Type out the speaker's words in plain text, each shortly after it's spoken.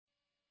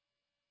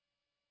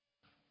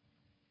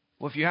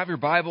Well, if you have your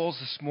Bibles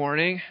this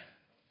morning,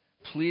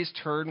 please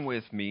turn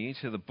with me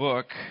to the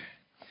book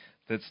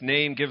that's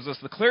name gives us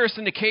the clearest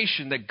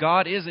indication that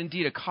God is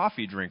indeed a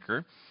coffee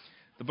drinker,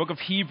 the book of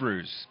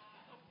Hebrews.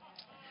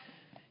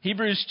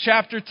 Hebrews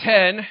chapter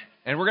 10,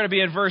 and we're going to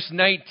be in verse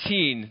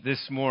 19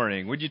 this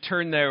morning. Would you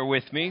turn there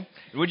with me?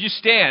 Would you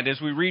stand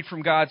as we read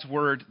from God's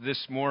Word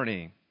this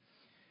morning?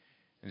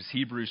 It's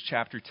Hebrews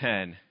chapter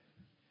 10,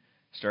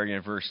 starting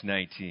at verse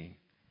 19.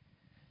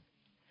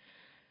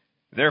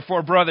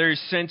 Therefore,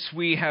 brothers, since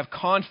we have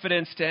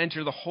confidence to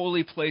enter the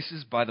holy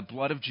places by the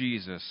blood of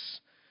Jesus,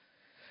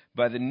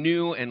 by the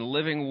new and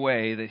living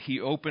way that he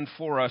opened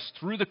for us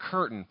through the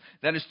curtain,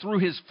 that is, through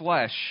his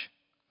flesh,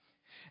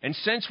 and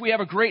since we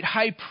have a great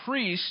high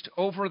priest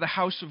over the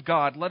house of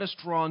God, let us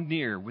draw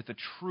near with a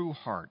true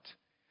heart,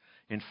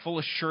 in full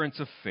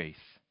assurance of faith,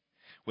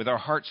 with our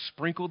hearts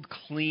sprinkled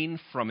clean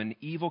from an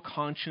evil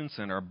conscience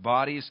and our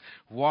bodies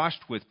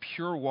washed with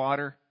pure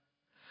water.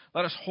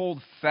 Let us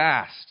hold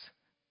fast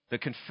the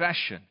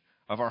confession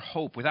of our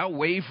hope without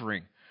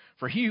wavering,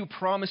 for he who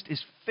promised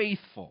is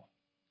faithful.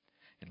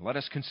 And let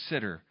us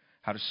consider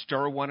how to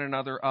stir one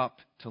another up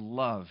to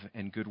love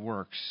and good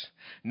works,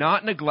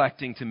 not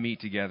neglecting to meet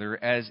together,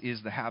 as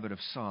is the habit of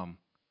some,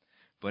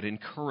 but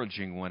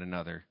encouraging one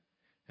another,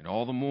 and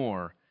all the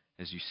more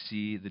as you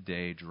see the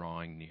day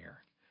drawing near.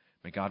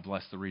 May God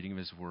bless the reading of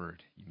his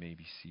word. You may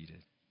be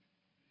seated.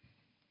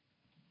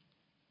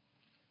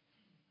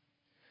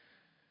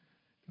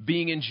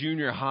 Being in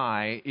junior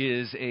high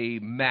is a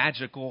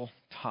magical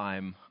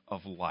time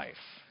of life.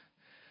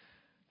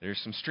 There's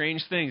some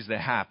strange things that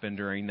happen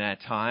during that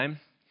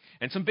time,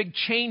 and some big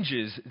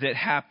changes that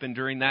happen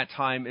during that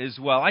time as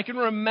well. I can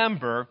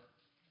remember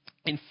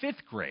in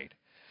 5th grade,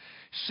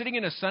 sitting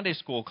in a Sunday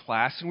school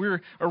class, and we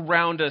were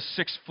around a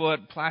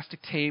 6-foot plastic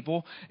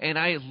table, and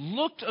I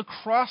looked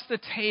across the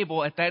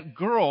table at that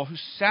girl who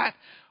sat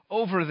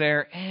over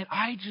there, and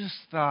I just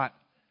thought,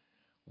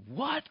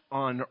 what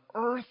on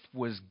earth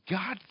was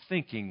God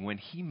thinking when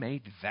he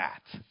made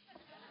that?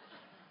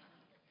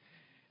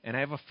 And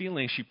I have a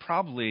feeling she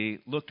probably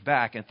looked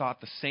back and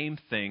thought the same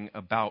thing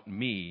about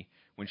me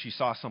when she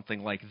saw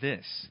something like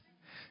this.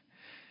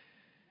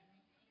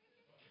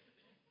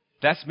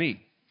 That's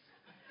me.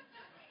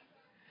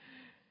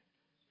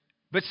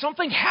 But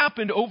something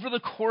happened over the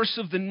course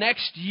of the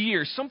next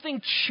year. Something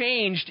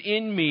changed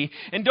in me.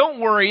 And don't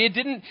worry,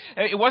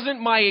 it wasn't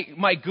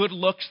my good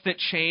looks that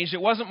changed. It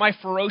wasn't my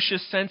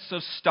ferocious sense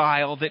of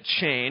style that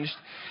changed.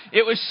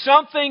 It was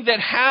something that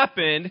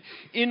happened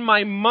in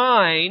my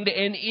mind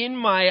and in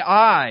my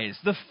eyes.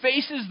 The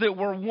faces that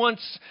were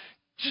once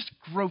just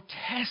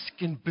grotesque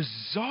and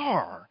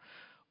bizarre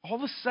all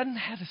of a sudden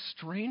had a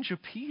strange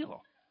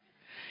appeal.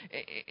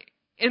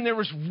 And there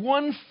was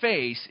one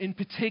face in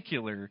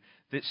particular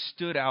that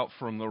stood out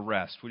from the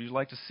rest. Would you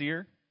like to see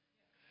her?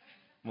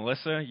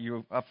 Melissa,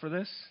 you up for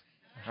this?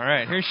 All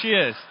right, here she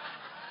is.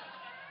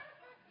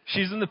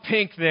 She's in the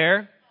pink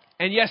there.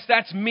 And yes,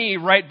 that's me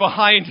right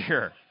behind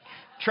her,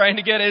 trying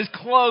to get as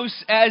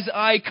close as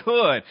I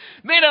could.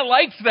 Man, I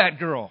liked that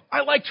girl.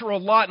 I liked her a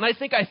lot, and I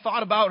think I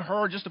thought about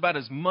her just about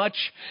as much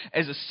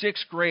as a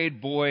 6th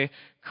grade boy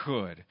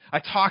could. I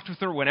talked with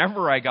her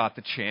whenever I got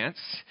the chance,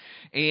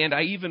 and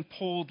I even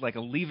pulled like a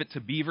Leave It to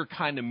Beaver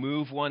kind of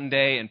move one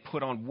day and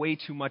put on way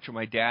too much of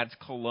my dad's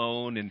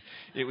cologne, and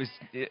it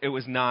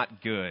was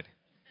not good.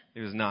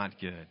 It was not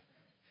good.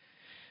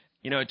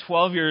 You know, at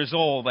 12 years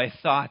old, I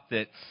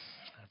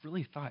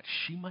really thought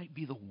she might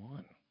be the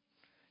one.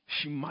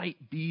 She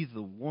might be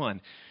the one.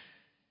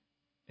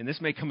 And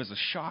this may come as a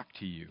shock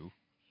to you,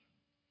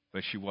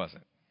 but she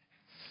wasn't.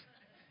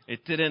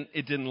 It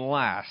didn't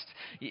last.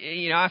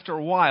 You know, after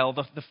a while,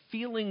 the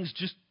feelings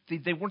just,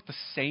 they weren't the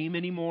same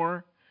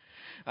anymore.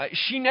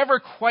 She never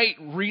quite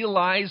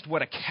realized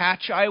what a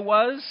catch I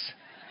was.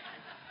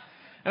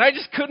 And I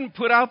just couldn't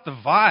put out the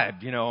vibe,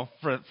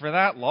 for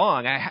that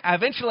long.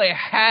 Eventually I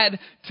had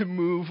to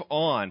move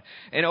on.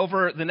 And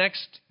over the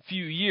next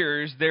few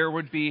years, there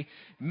would be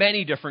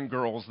many different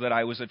girls that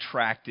I was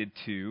attracted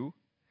to.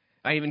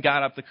 I even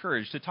got up the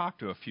courage to talk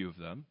to a few of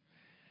them.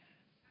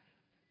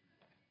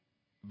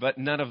 But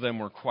none of them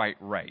were quite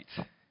right.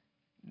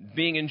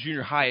 Being in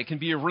junior high, it can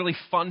be a really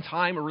fun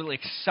time, a really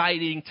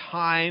exciting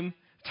time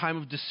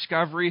of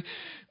discovery.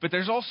 But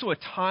there's also a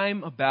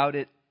time about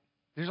it,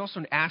 there's also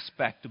an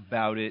aspect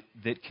about it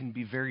that can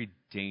be very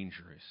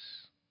dangerous.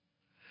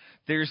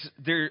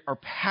 There are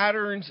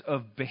patterns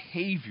of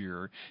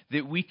behavior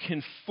that we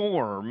can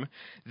form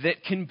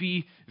that can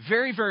be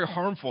very, very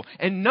harmful.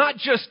 And not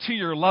just to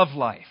your love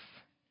life,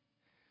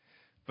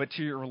 but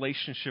to your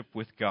relationship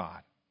with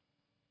God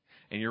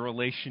and your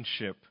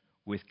relationship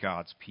with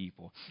God's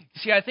people.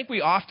 See, I think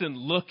we often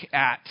look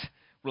at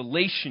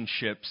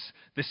relationships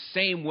the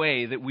same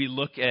way that we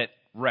look at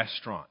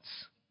restaurants.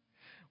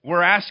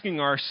 We're asking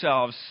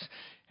ourselves,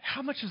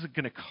 how much is it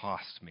going to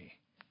cost me?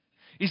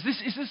 Is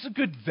this a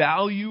good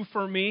value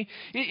for me?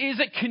 Is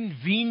it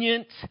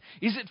convenient?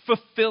 Is it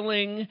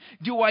fulfilling?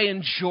 Do I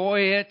enjoy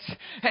it?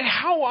 And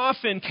how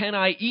often can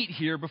I eat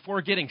here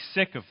before getting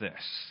sick of this?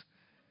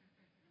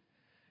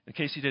 In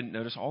case you didn't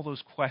notice, all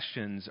those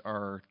questions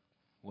are,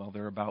 well,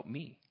 they're about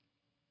me.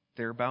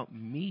 They're about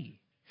me.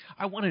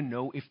 I want to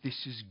know if this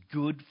is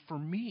good for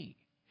me.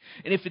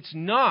 And if it's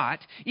not,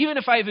 even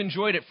if I've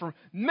enjoyed it for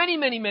many,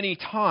 many, many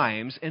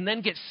times and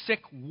then get sick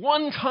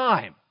one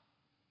time,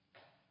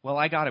 well,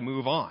 I got to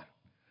move on.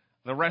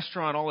 The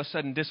restaurant all of a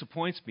sudden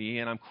disappoints me,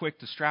 and I'm quick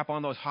to strap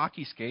on those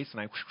hockey skates,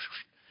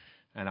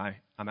 and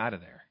I'm out of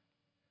there.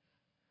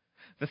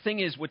 The thing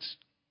is, what's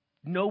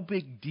no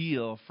big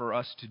deal for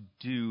us to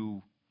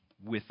do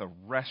with a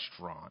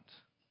restaurant,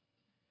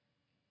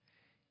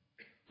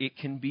 it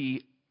can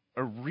be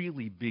a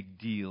really big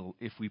deal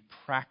if we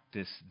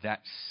practice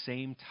that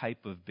same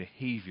type of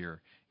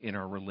behavior in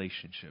our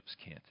relationships,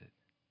 can't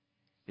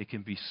it? It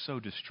can be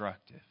so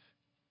destructive.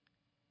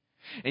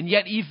 And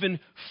yet even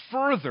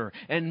further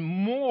and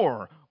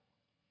more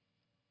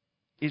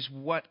is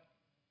what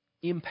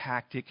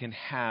impact it can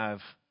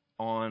have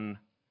on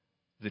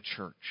the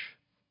church.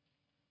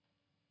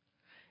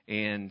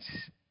 And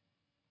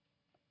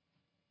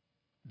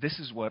this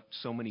is what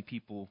so many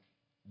people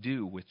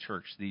do with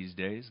church these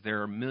days.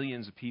 There are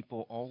millions of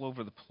people all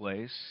over the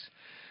place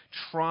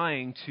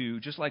trying to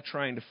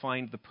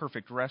find the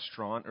perfect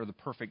restaurant or the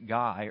perfect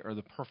guy or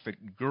the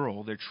perfect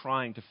girl. They're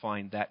trying to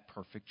find that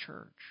perfect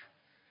church.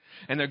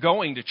 And they're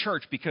going to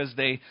church because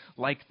they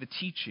like the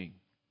teaching,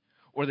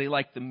 or they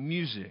like the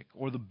music,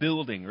 or the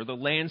building, or the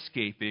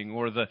landscaping,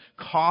 or the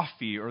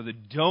coffee, or the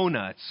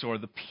donuts, or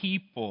the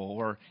people,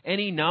 or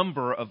any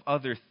number of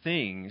other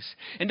things.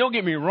 And don't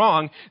get me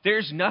wrong,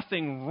 there's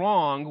nothing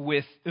wrong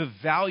with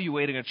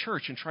evaluating a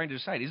church and trying to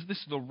decide, is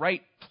this the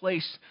right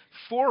place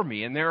for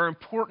me? And there are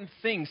important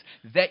things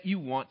that you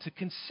want to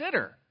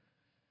consider.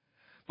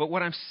 But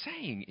what I'm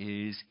saying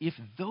is, if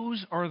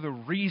those are the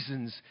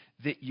reasons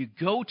that you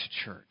go to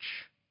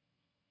church,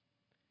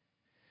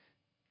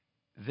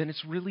 then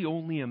it's really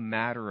only a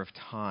matter of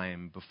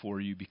time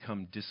before you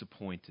become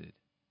disappointed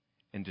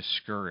and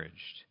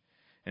discouraged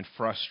and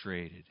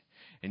frustrated,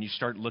 and you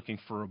start looking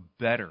for a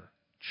better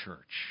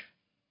church.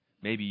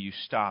 Maybe you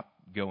stop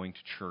going to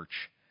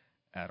church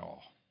at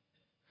all.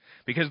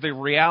 Because the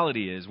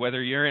reality is,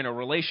 whether you're in a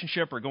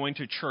relationship or going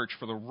to church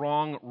for the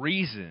wrong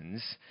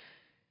reasons,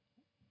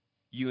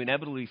 you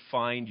inevitably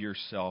find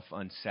yourself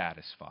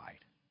unsatisfied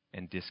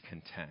and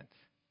discontent.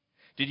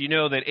 Did you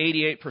know that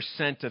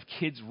 88% of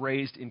kids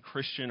raised in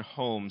Christian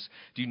homes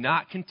do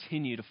not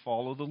continue to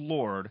follow the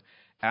Lord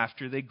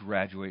after they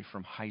graduate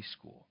from high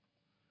school?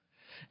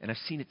 And I've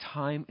seen it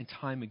time and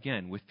time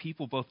again with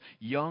people both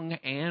young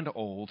and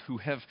old who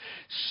have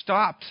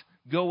stopped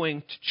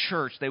going to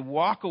church. They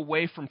walk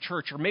away from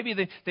church, or maybe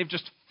they've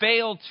just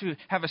failed to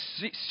have a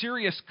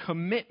serious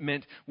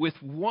commitment with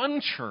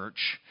one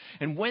church.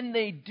 And when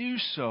they do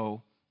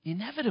so,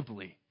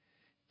 inevitably,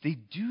 they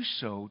do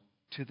so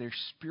to their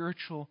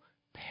spiritual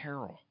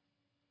peril.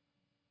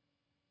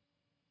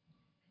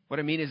 What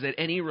I mean is that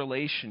any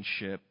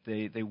relationship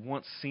they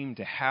once seemed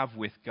to have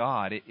with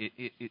God,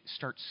 it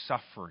starts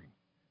suffering.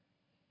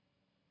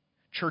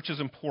 Church is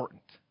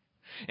important.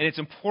 And it's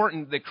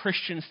important that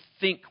Christians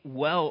think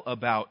well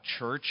about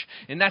church.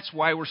 And that's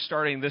why we're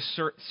starting this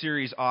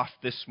series off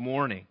this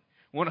morning.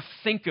 We want to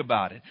think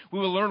about it. We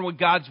will learn what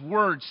God's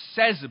Word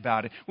says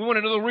about it. We want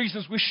to know the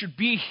reasons we should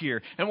be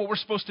here and what we're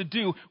supposed to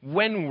do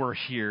when we're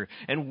here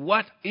and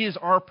what is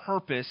our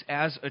purpose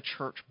as a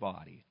church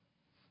body.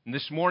 And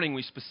this morning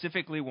we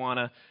specifically want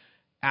to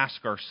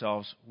ask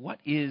ourselves, what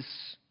is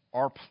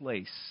our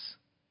place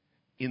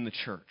in the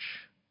church?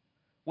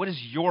 What is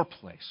your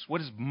place? What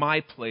is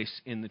my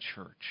place in the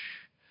church?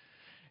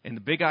 And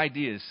the big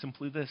idea is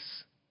simply this.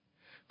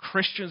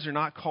 Christians are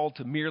not called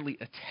to merely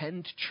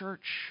attend church.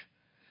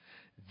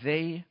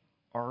 They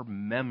are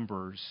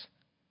members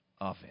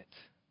of it.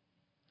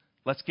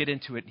 Let's get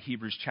into it in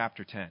Hebrews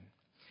chapter 10.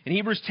 In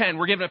Hebrews 10,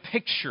 we're given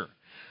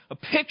a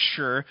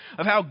picture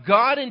of how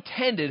God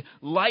intended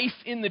life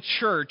in the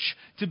church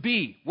to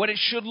be, what it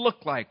should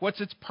look like,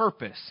 what's its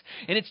purpose.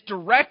 And it's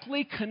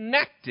directly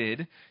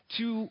connected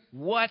to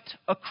what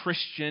a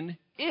Christian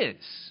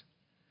is.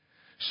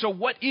 So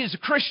what is a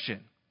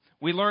Christian?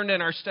 We learned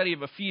in our study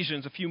of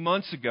Ephesians a few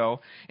months ago,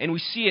 and we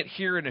see it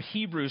here in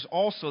Hebrews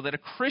also, that a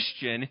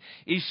Christian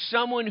is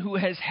someone who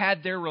has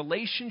had their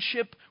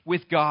relationship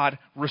with God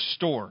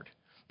restored.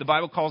 The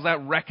Bible calls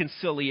that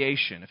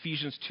reconciliation.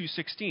 Ephesians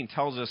 2:16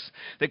 tells us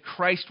that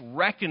Christ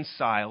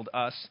reconciled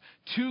us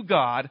to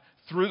God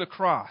through the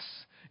cross.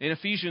 In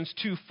Ephesians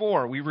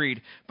 2:4 we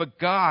read, "But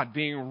God,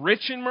 being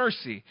rich in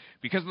mercy,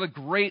 because of the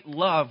great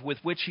love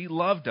with which He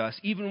loved us,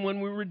 even when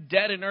we were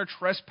dead in our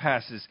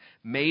trespasses,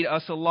 made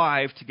us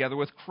alive together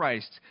with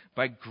Christ.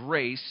 By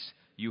grace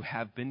you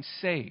have been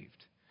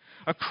saved."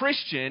 A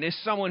Christian is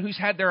someone who's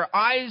had their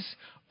eyes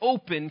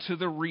open to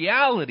the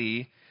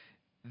reality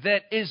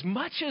that as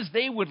much as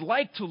they would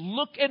like to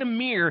look at a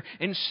mirror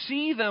and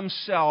see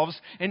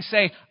themselves and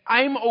say,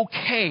 "I'm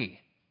okay.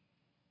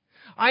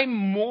 I'm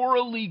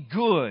morally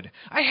good.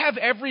 I have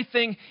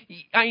everything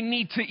I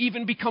need to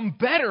even become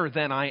better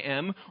than I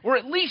am, or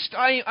at least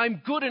I'm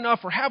good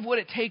enough or have what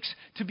it takes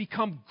to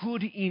become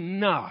good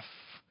enough."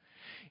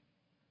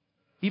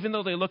 Even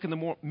though they look in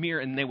the mirror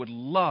and they would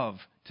love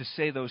to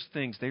say those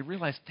things, they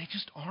realize they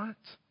just aren't.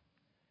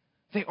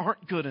 They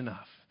aren't good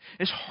enough.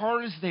 As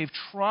hard as they've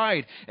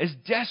tried, as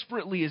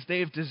desperately as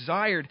they've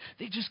desired,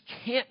 they just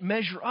can't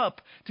measure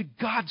up to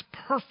God's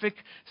perfect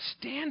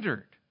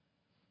standard.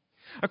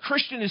 A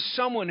Christian is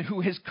someone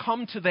who has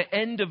come to the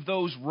end of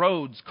those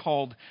roads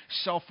called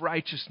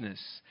self-righteousness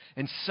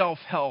and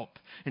self-help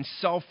and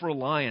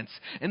self-reliance.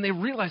 And they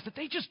realize that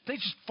they just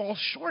fall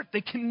short. They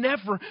can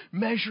never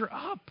measure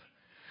up.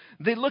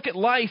 They look at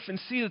life and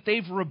see that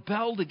they've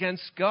rebelled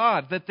against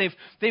God, that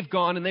they've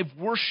gone and they've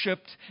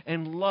worshipped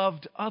and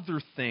loved other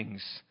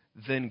things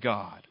than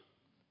God.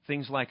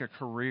 Things like a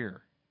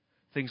career,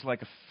 things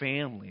like a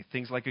family,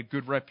 things like a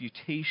good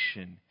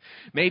reputation,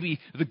 maybe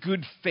the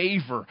good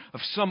favor of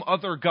some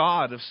other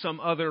god, of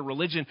some other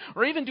religion,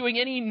 or even doing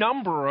any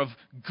number of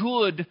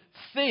good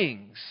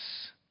things,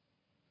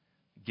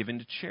 given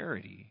to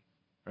charity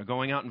or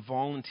going out and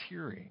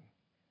volunteering.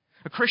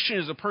 A Christian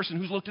is a person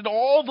who's looked at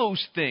all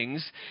those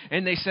things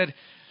and they said,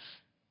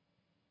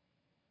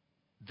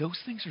 those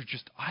things are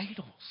just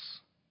idols.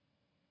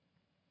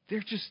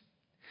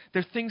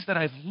 They're things that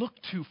I've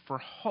looked to for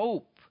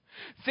hope.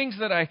 Things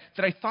that I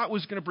thought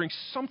was going to bring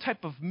some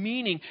type of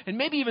meaning and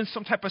maybe even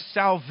some type of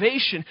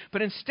salvation,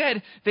 but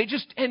instead they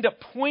just end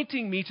up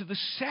pointing me to the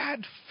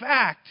sad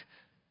fact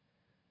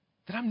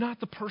that I'm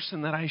not the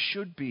person that I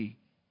should be.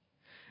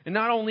 And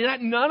not only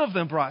that, none of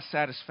them brought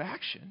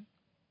satisfaction.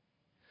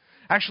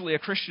 Actually, a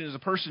Christian is a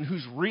person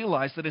who's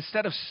realized that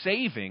instead of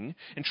saving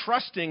and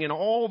trusting in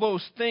all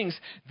those things,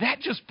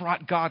 that just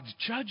brought God's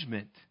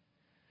judgment.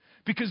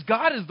 Because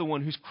God is the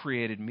one who's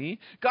created me.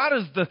 God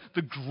is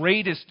the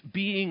greatest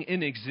being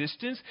in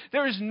existence.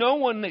 There is no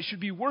one that should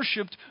be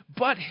worshipped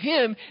but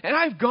Him. And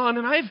I've gone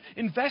and I've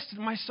invested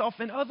myself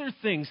in other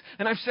things.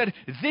 And I've said,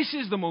 this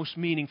is the most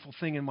meaningful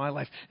thing in my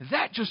life.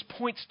 That just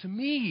points to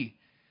me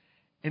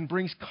and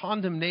brings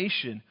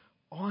condemnation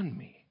on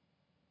me.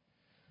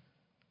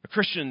 A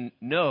Christian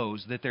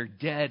knows that they're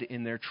dead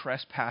in their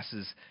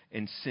trespasses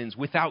and sins.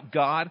 Without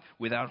God,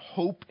 without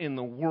hope in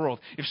the world.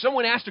 If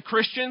someone asked a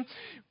Christian,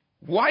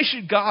 why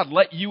should God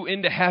let you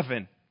into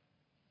heaven?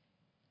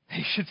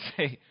 They should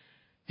say,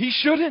 He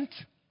shouldn't.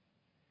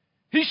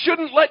 He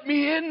shouldn't let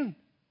me in.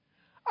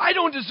 I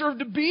don't deserve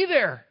to be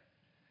there.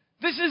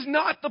 This is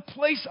not the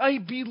place I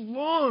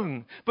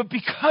belong. But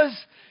because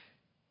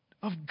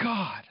of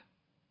God,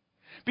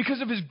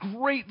 because of His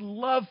great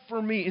love for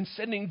me in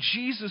sending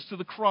Jesus to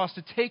the cross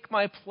to take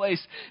my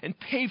place and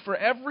pay for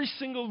every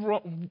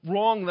single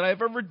wrong that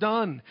I've ever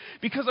done,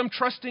 because I'm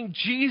trusting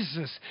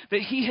Jesus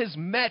that He has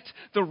met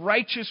the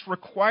righteous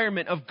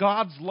requirement of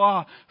God's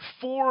law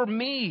for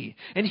me,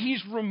 and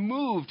He's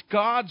removed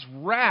God's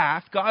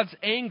wrath, God's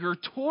anger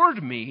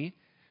toward me,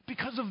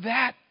 because of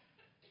that,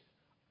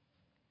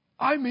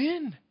 I'm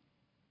in.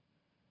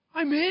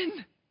 I'm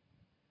in.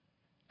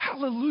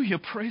 Hallelujah.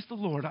 Praise the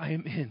Lord. I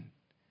am in.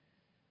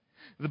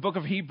 The book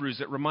of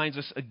Hebrews, it reminds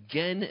us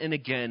again and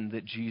again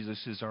that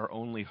Jesus is our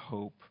only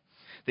hope,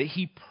 that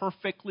He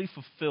perfectly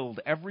fulfilled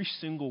every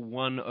single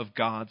one of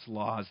God's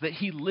laws, that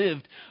He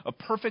lived a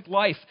perfect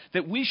life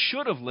that we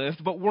should have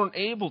lived but weren't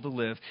able to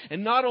live.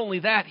 And not only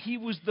that, He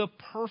was the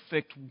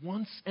perfect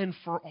once and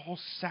for all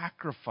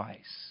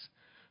sacrifice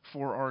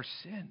for our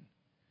sin.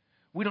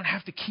 We don't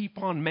have to keep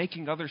on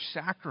making other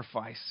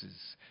sacrifices,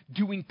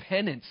 doing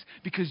penance,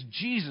 because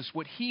Jesus,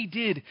 what He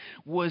did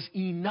was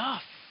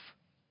enough.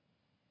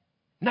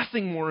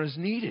 Nothing more is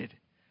needed.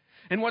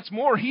 And what's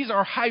more, He's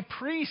our high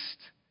priest.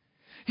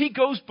 He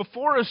goes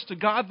before us to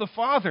God the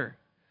Father.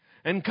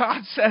 And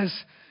God says,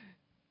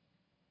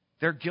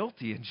 they're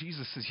guilty. And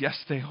Jesus says,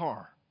 yes, they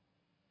are.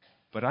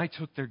 But I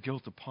took their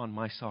guilt upon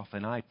myself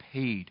and I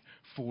paid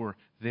for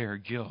their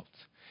guilt.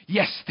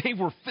 Yes, they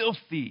were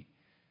filthy.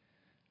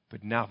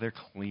 But now they're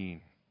clean.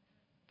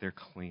 They're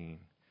clean.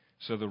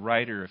 So the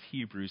writer of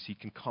Hebrews, he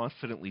can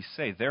confidently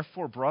say,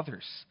 therefore,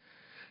 brothers,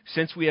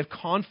 since we have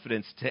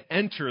confidence to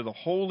enter the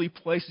holy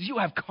places. You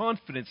have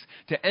confidence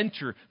to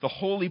enter the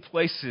holy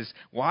places.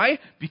 Why?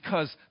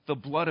 Because the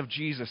blood of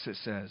Jesus, it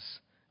says.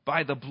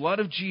 By the blood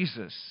of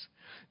Jesus,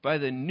 by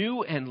the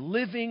new and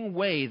living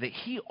way that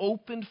He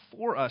opened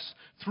for us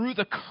through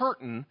the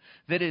curtain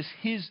that is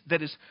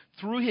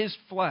through His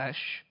flesh.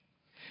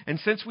 And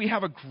since we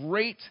have a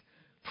great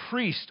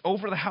priest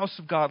over the house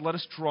of God, let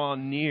us draw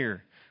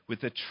near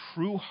with a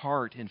true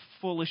heart and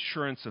full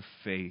assurance of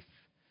faith,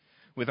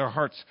 with our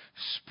hearts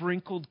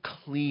sprinkled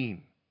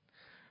clean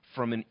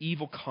from an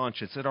evil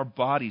conscience, and our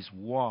bodies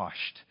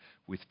washed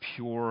with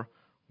pure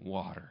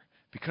water.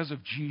 Because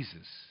of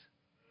Jesus,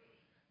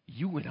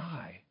 you and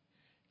I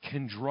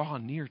can draw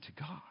near to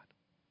God.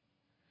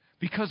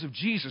 Because of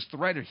Jesus, the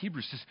writer of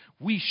Hebrews says,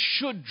 we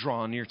should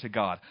draw near to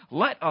God.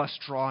 Let us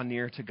draw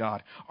near to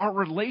God. Our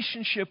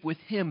relationship with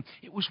Him,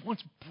 it was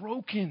once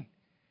broken,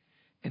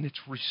 and it's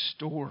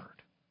restored.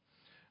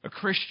 A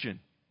Christian,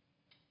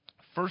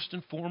 first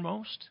and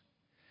foremost,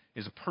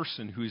 is a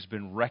person who has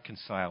been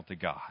reconciled to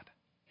God.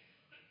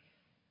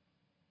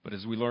 But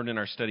as we learned in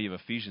our study of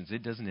Ephesians,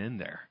 it doesn't end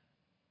there.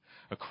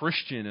 A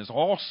Christian is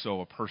also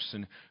a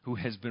person who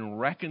has been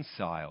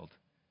reconciled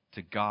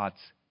to God's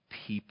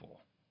people.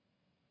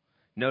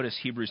 Notice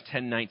Hebrews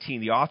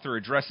 10:19. The author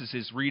addresses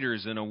his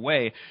readers in a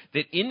way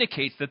that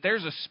indicates that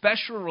there's a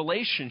special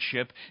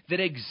relationship that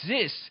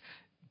exists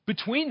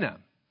between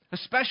them. A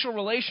special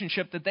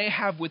relationship that they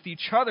have with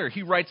each other.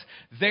 He writes,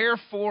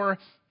 therefore,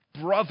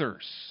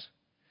 brothers.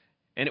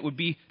 And it would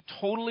be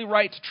totally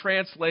right to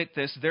translate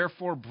this,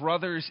 therefore,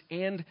 brothers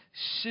and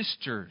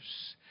sisters.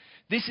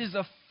 This is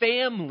a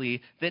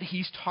family that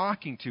he's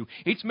talking to.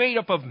 It's made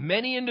up of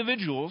many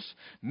individuals,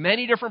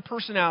 many different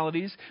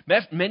personalities,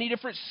 many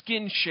different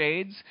skin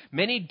shades,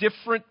 many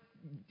different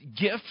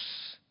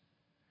gifts,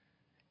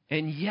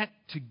 and yet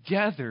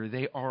together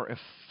they are a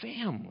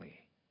family.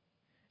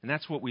 And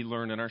that's what we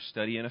learn in our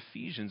study in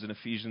Ephesians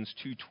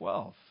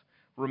 2:12.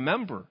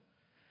 Remember,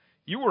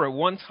 you were at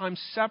one time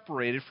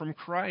separated from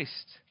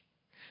Christ,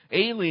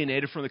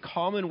 alienated from the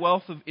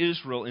commonwealth of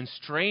Israel and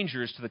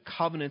strangers to the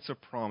covenants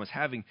of promise,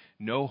 having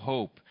no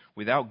hope,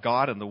 without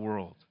God in the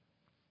world.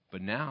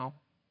 But now,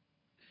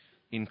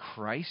 in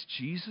Christ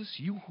Jesus,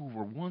 you who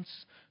were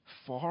once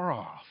far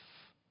off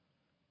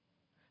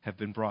have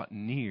been brought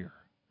near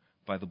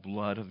by the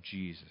blood of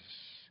Jesus,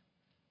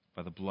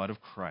 by the blood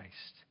of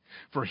Christ.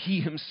 For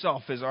he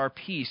himself is our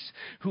peace,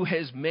 who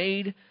has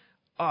made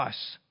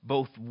us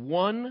both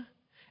one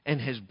and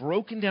has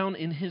broken down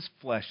in his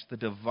flesh the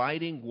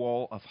dividing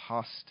wall of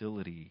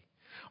hostility.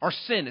 Our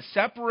sin has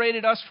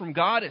separated us from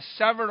God, it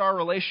severed our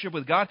relationship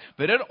with God,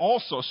 but it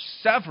also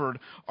severed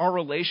our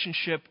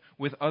relationship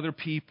with other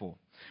people.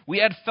 We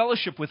had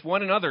fellowship with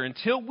one another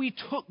until we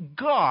took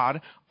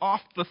God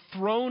off the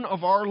throne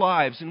of our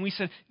lives and we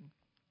said,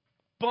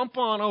 bump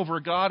on over,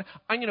 God,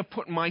 I'm going to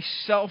put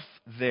myself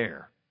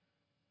there.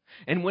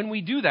 And when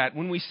we do that,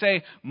 when we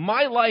say,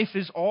 my life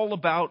is all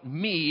about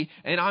me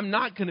and I'm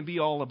not going to be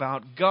all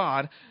about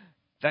God,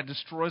 that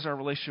destroys our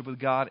relationship with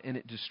God and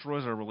it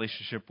destroys our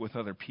relationship with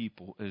other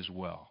people as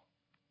well.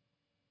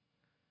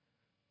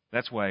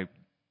 That's why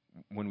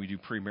when we do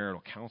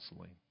premarital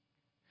counseling,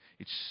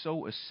 it's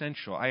so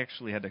essential. I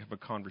actually had to have a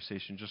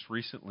conversation just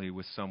recently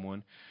with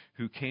someone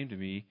who came to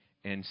me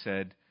and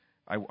said,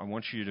 I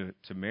want you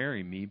to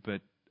marry me,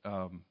 but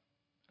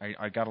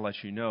I got to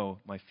let you know,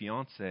 my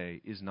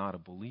fiance is not a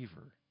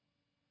believer.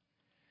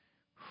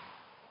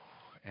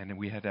 And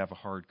we had to have a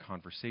hard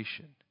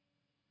conversation.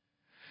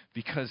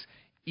 Because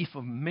if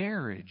a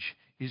marriage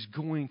is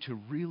going to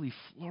really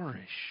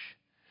flourish,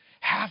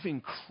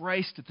 having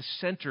Christ at the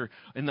center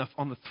and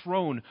on the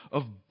throne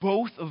of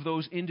both of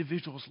those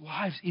individuals'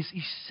 lives is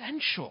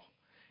essential.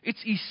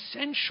 It's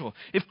essential.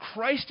 If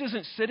Christ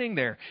isn't sitting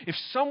there, if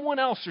someone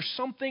else or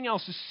something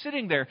else is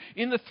sitting there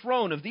in the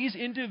throne of these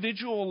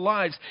individual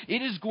lives,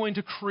 it is going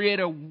to create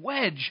a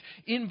wedge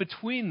in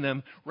between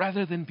them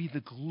rather than be the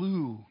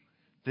glue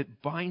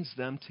that binds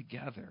them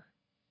together.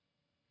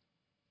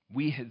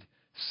 We had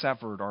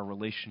severed our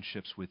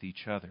relationships with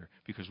each other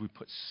because we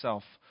put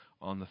self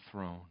on the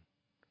throne.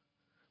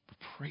 But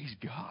praise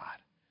God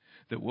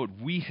that what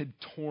we had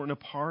torn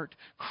apart,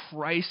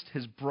 Christ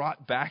has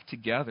brought back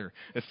together.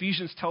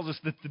 Ephesians tells us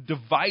that the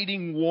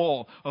dividing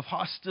wall of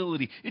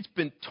hostility, it's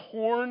been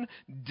torn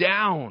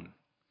down.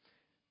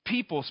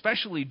 People,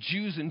 especially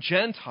Jews and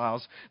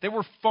Gentiles, they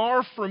were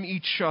far from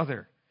each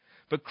other.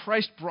 But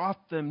Christ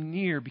brought them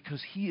near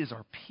because he is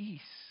our peace.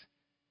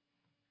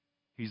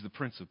 He's the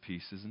Prince of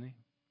Peace, isn't he?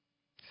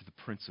 He's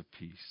the Prince of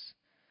Peace.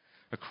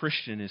 A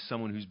Christian is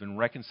someone who's been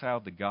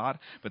reconciled to God,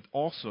 but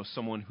also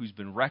someone who's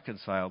been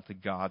reconciled to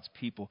God's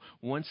people.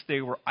 Once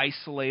they were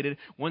isolated,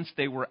 once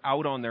they were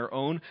out on their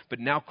own, but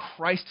now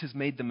Christ has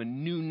made them a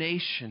new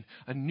nation,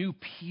 a new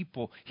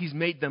people. He's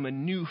made them a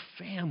new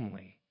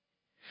family.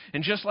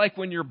 And just like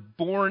when you're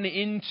born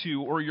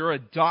into or you're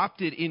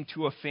adopted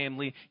into a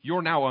family,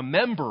 you're now a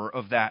member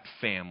of that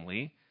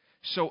family.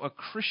 So a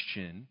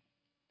Christian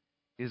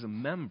is a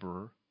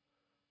member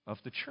of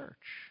the church.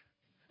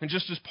 And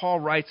just as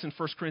Paul writes in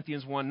 1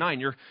 Corinthians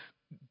 1:9,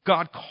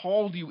 God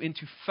called you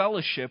into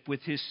fellowship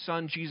with his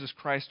Son, Jesus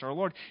Christ our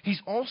Lord.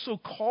 He's also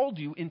called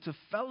you into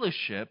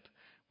fellowship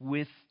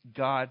with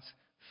God's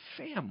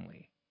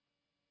family.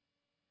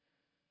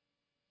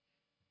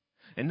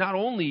 And not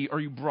only are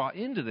you brought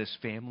into this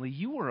family,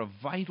 you are a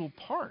vital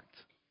part.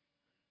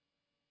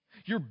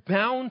 You're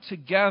bound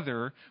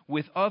together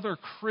with other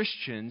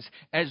Christians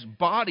as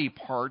body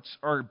parts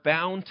are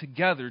bound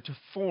together to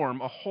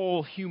form a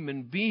whole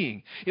human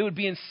being. It would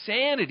be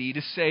insanity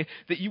to say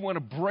that you want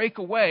to break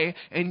away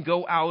and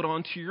go out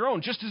onto your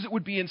own. Just as it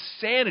would be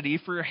insanity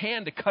for your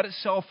hand to cut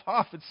itself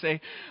off and say,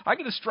 I'm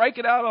going to strike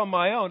it out on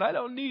my own. I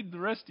don't need the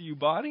rest of you,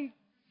 body.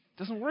 It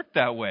doesn't work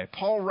that way.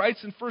 Paul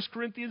writes in 1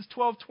 Corinthians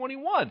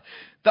 12:21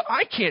 that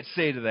I can't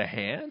say to the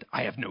hand,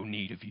 I have no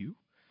need of you.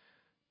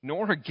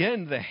 Nor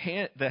again the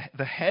head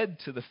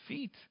to the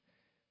feet,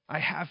 I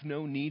have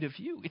no need of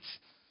you.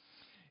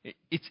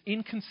 It's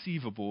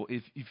inconceivable,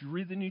 if you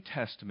read the New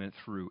Testament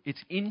through,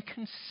 it's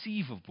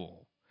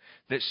inconceivable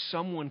that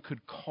someone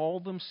could call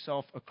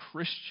themselves a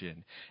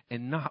Christian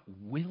and not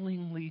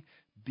willingly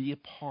be a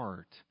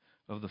part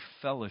of the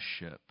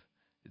fellowship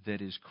that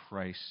is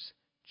Christ's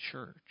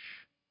church.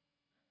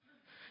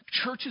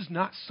 Church is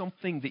not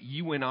something that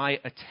you and I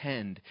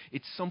attend.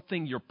 It's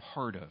something you're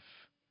part of.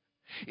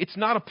 It's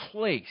not a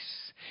place.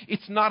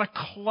 It's not a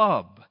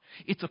club.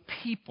 It's a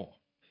people.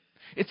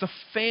 It's a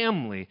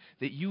family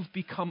that you've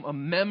become a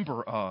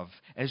member of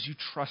as you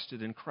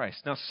trusted in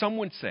Christ. Now, some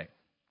would say,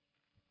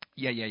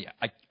 yeah,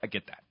 I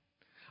get that.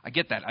 I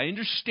get that. I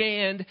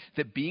understand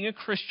that being a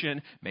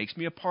Christian makes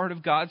me a part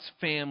of God's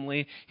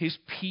family, His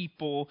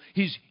people,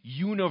 His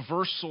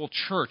universal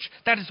church.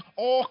 That is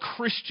all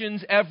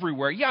Christians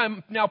everywhere. Yeah,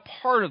 I'm now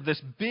part of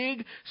this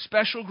big,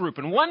 special group.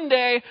 And one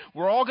day,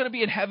 we're all going to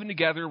be in heaven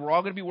together. We're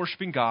all going to be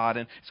worshiping God.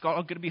 And it's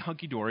all going to be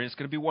hunky-dory. It's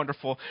going to be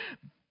wonderful.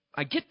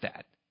 I get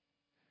that.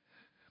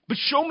 But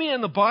show me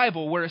in the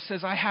Bible where it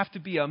says I have to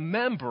be a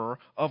member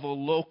of a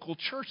local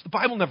church. The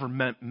Bible never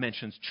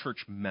mentions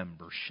church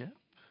membership.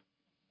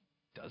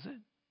 Does it?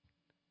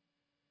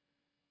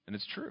 And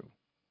it's true.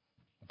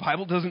 The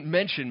Bible doesn't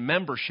mention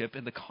membership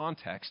in the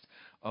context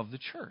of the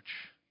church.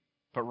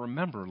 But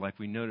remember, like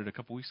we noted a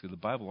couple weeks ago, the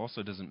Bible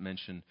also doesn't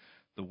mention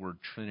the word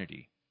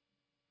Trinity.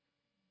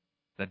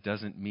 That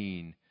doesn't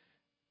mean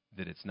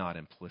that it's not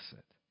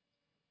implicit.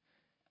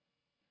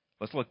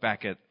 Let's look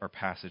back at our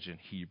passage in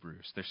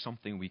Hebrews. There's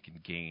something we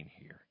can gain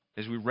here.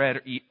 As we read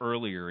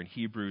earlier in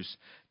Hebrews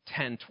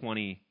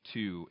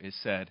 10:22, it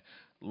said,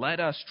 "Let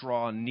us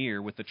draw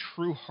near with a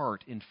true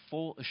heart in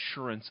full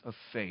assurance of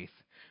faith,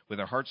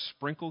 with our hearts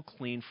sprinkled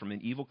clean from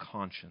an evil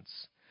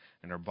conscience,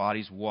 and our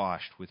bodies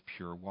washed with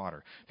pure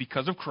water."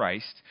 Because of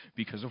Christ,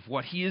 because of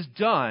what He has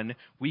done,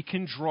 we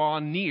can draw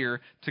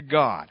near to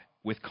God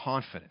with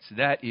confidence.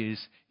 That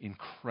is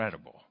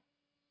incredible.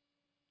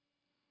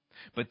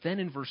 But then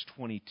in verse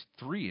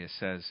 23 it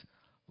says,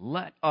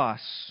 "Let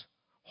us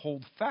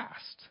hold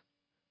fast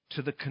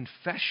to the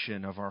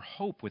confession of our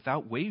hope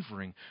without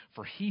wavering,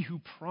 for He who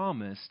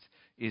promised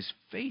is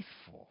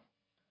faithful."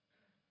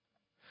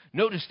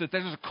 Notice that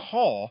there's a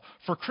call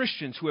for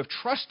Christians who have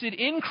trusted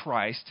in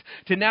Christ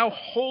to now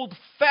hold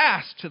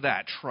fast to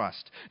that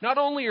trust. Not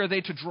only are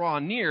they to draw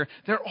near,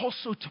 they're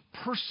also to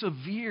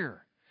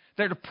persevere.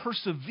 They're to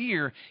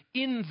persevere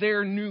in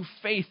their new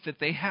faith that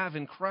they have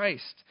in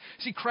Christ.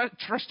 See,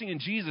 trusting in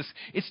Jesus,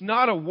 it's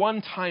not a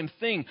one-time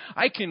thing.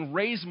 I can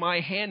raise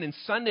my hand in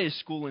Sunday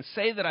school and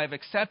say that I've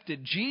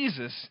accepted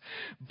Jesus,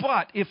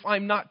 but if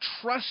I'm not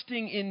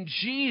trusting in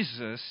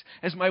Jesus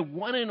as my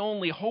one and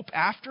only hope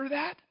after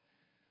that,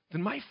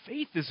 then my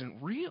faith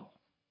isn't real.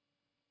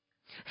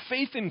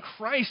 Faith in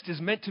Christ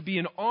is meant to be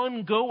an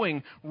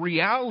ongoing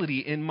reality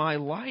in my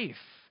life.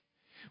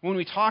 When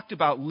we talked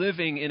about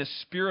living in a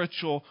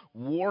spiritual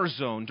war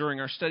zone during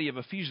our study of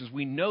Ephesians,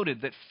 we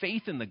noted that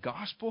faith in the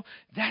gospel,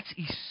 that's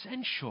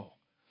essential.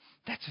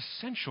 That's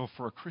essential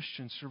for a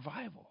Christian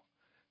survival.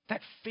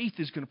 That faith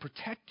is going to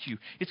protect you.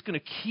 It's going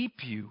to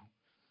keep you.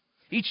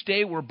 Each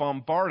day we're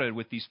bombarded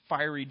with these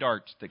fiery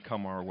darts that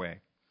come our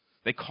way.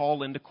 They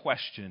call into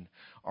question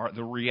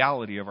the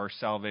reality of our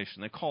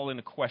salvation. They call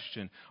into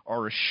question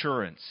our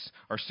assurance,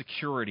 our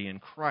security in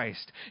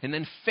Christ. And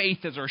then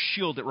faith as our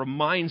shield that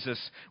reminds us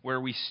where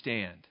we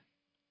stand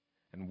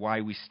and why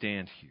we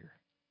stand here.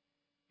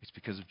 It's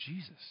because of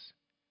Jesus.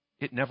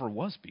 It never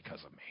was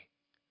because of me.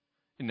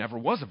 It never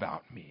was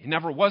about me. It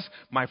never was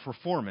my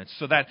performance.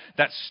 So that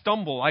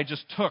stumble I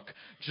just took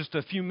just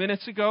a few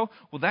minutes ago,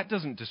 well, that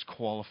doesn't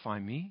disqualify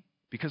me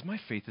because my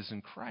faith is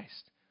in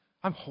Christ.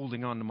 I'm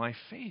holding on to my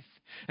faith.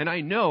 And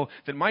I know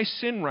that my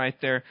sin right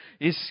there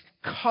is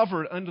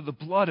covered under the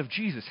blood of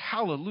Jesus.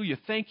 Hallelujah.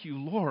 Thank you,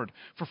 Lord,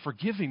 for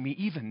forgiving me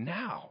even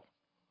now.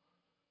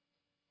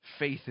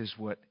 Faith is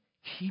what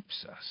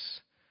keeps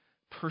us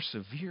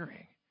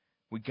persevering.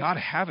 We got to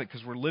have it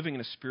because we're living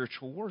in a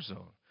spiritual war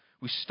zone.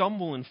 We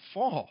stumble and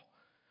fall.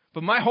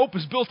 But my hope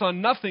is built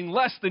on nothing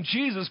less than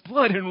Jesus'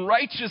 blood and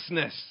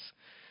righteousness.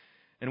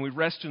 And we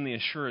rest in the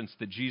assurance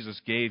that Jesus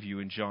gave you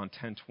in John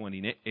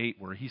 10:28,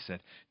 where He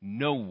said,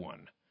 "No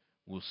one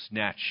will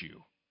snatch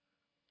you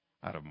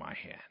out of my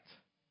hand."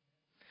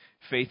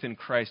 Faith in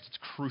Christ is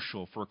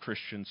crucial for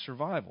Christian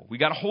survival. We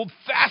got to hold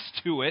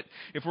fast to it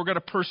if we're going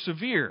to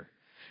persevere.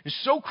 And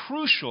so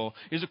crucial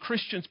is a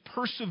Christian's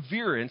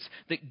perseverance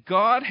that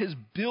God has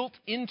built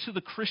into the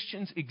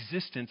Christian's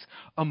existence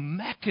a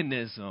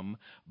mechanism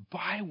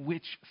by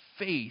which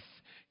faith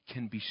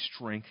can be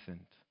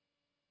strengthened.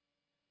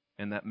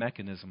 And that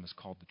mechanism is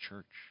called the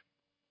church.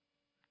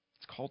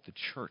 It's called the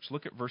church.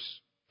 Look at verse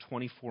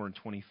 24 and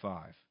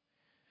 25.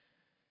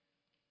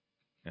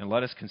 "And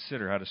let us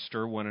consider how to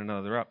stir one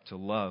another up to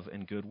love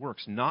and good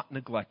works, not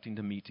neglecting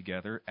to meet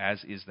together,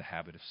 as is the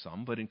habit of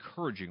some, but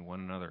encouraging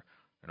one another,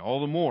 and all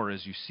the more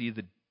as you see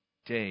the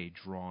day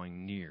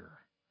drawing near."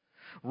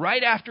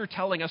 Right after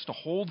telling us to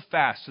hold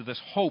fast to this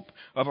hope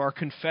of our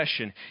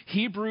confession,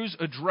 Hebrews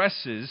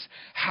addresses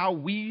how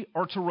we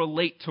are to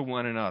relate to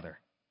one another.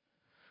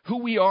 Who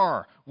we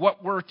are,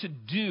 what we're to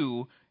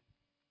do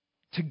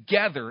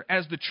together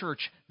as the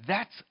church,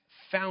 that's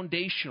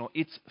foundational.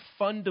 It's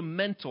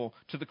fundamental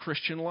to the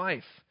Christian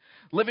life.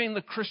 Living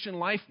the Christian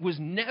life was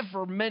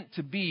never meant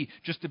to be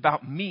just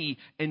about me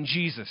and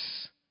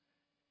Jesus.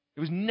 It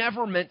was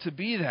never meant to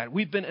be that.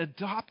 We've been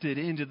adopted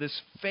into this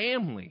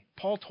family.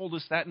 Paul told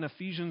us that in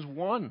Ephesians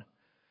 1.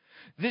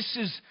 This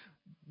is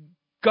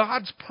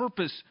God's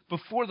purpose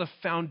before the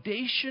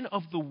foundation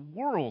of the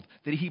world,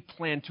 that he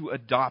planned to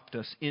adopt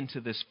us into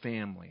this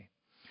family.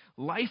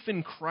 Life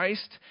in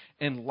Christ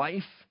and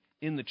life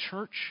in the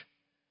church,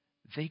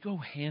 they go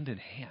hand in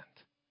hand.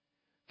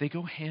 They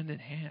go hand in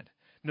hand.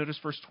 Notice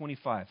verse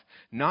 25.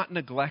 Not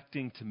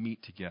neglecting to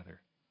meet together.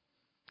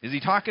 Is he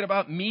talking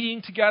about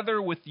meeting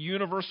together with the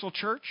universal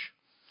church?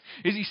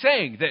 Is he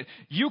saying that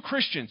you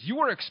Christians, you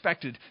are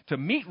expected to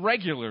meet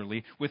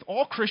regularly with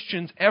all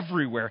Christians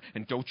everywhere,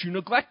 and don't you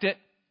neglect it?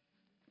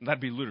 That'd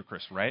be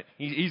ludicrous, right?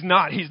 He's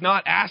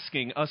not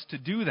asking us to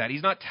do that.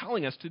 He's not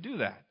telling us to do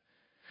that.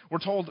 We're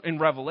told in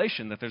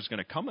Revelation that there's going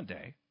to come a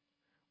day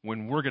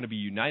when we're going to be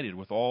united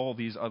with all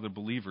these other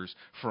believers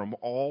from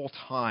all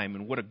time,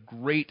 and what a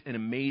great and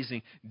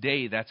amazing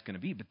day that's going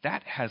to be. But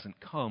that hasn't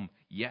come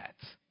yet.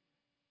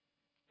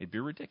 It'd be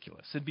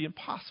ridiculous. It'd be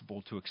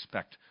impossible to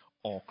expect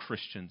all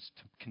Christians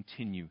to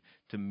continue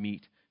to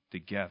meet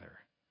together.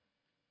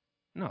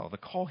 No, the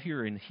call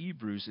here in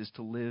Hebrews is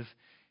to live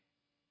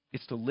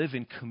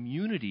in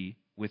community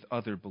with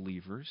other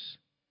believers,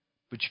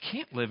 but you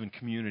can't live in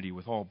community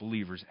with all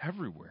believers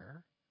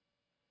everywhere.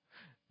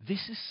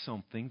 This is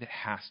something that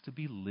has to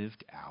be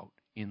lived out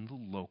in the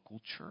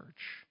local church.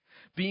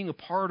 Being a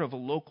part of a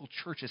local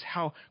church is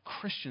how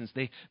Christians,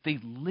 they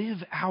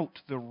live out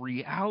the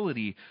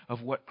reality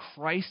of what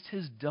Christ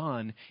has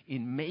done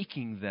in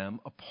making them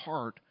a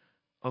part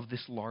of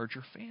this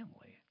larger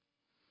family.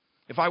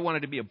 If I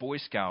wanted to be a Boy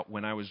Scout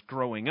when I was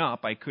growing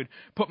up, I could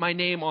put my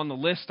name on the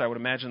list. I would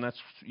imagine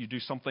you do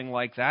something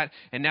like that.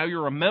 And now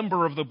you're a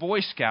member of the Boy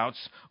Scouts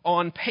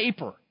on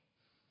paper.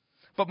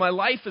 But my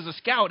life as a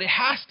scout, it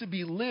has to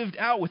be lived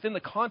out within the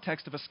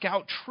context of a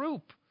scout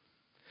troop.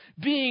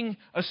 Being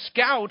a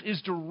scout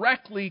is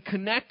directly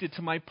connected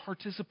to my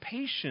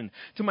participation,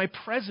 to my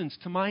presence,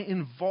 to my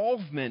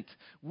involvement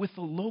with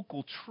the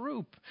local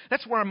troop.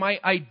 That's where my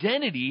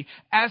identity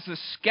as a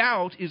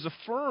scout is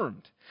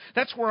affirmed.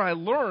 That's where I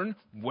learn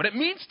what it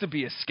means to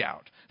be a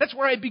scout. That's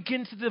where I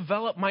begin to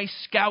develop my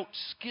scout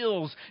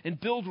skills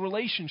and build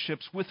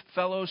relationships with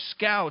fellow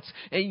scouts.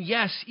 And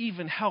yes,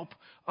 even help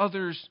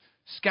others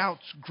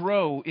scouts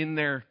grow in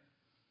their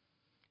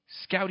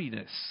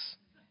scoutiness.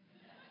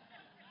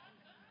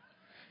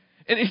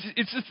 And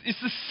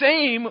it's the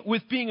same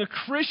with being a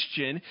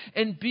Christian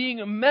and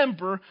being a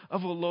member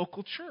of a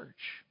local church.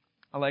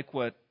 I like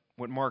what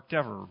Mark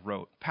Dever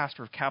wrote,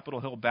 pastor of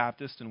Capitol Hill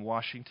Baptist in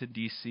Washington,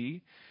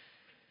 D.C.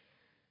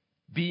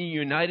 Being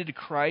united to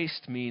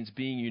Christ means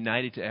being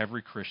united to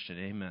every Christian.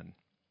 Amen.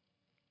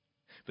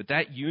 But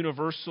that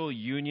universal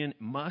union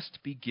must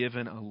be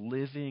given a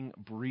living,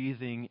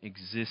 breathing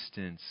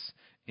existence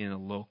in a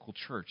local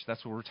church.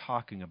 That's what we're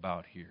talking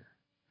about here.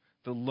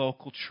 The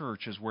local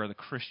church is where the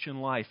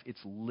Christian life, it's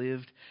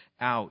lived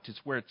out.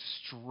 It's where it's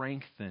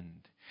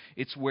strengthened.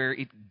 It's where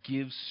it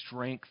gives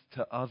strength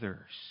to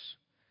others.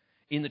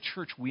 In the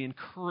church, we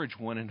encourage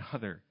one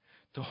another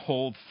to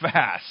hold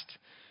fast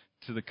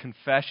to the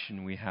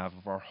confession we have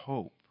of our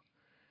hope.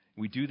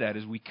 We do that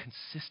as we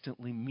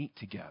consistently meet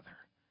together.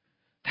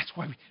 That's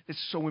why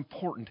it's so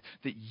important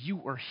that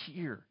you are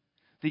here,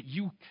 that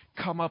you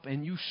come up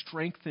and you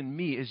strengthen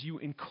me as you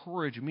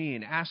encourage me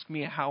and ask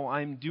me how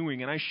I'm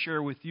doing, and I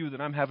share with you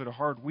that I'm having a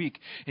hard week,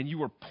 and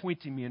you are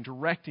pointing me and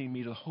directing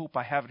me to the hope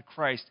I have in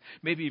Christ,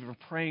 maybe even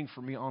praying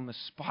for me on the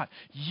spot.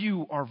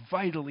 You are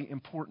vitally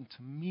important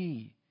to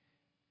me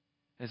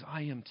as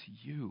I am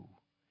to you,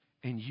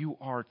 and you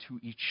are to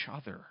each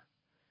other.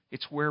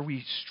 It's where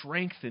we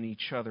strengthen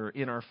each other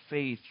in our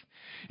faith.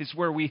 It's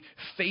where we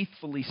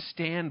faithfully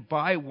stand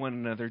by one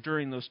another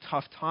during those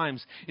tough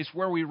times. It's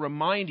where we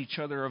remind each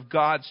other of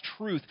God's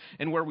truth,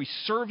 and where we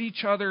serve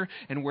each other,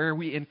 and where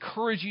we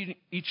encourage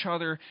each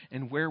other,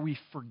 and where we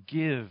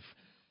forgive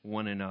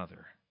one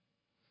another.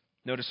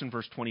 Notice in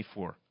verse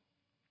 24,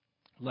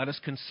 let us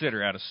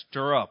consider how to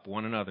stir up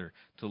one another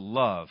to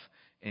love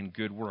and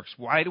good works.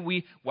 Why do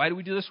we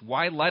do this?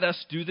 Why let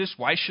us do this?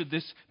 Why should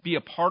this be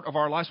a part of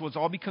our lives? Well, it's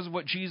all because of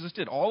what Jesus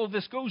did. All of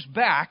this goes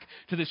back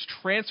to this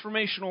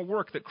transformational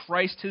work that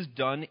Christ has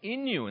done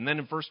in you. And then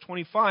in verse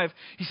 25,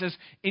 he says,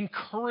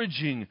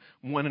 encouraging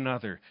one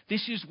another.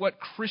 This is what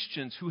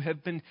Christians who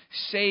have been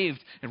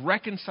saved and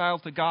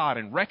reconciled to God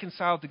and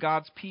reconciled to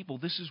God's people,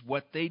 this is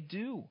what they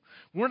do.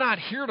 We're not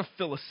here to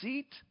fill a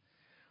seat.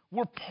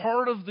 We're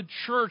part of the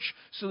church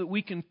so that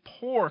we can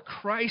pour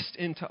Christ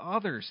into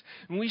others.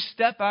 When we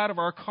step out of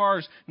our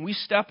cars and we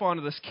step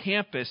onto this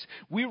campus,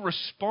 we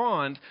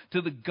respond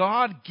to the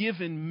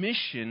God-given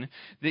mission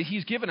that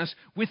He's given us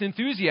with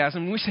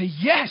enthusiasm. And we say,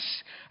 yes,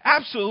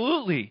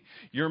 absolutely.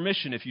 Your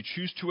mission, if you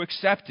choose to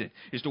accept it,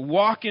 is to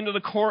walk into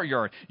the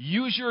courtyard,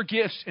 use your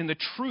gifts and the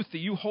truth that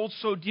you hold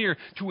so dear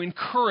to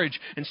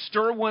encourage and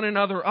stir one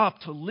another up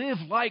to live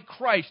like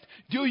Christ.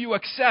 Do you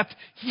accept?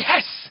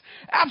 Yes,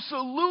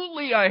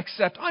 absolutely I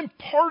accept. I'm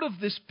part of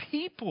this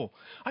people.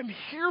 I'm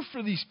here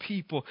for these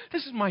people.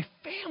 This is my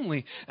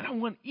family, and I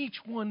want each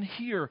one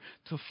here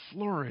to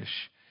flourish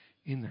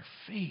in their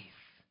faith.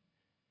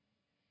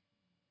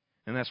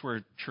 And that's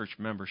where church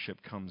membership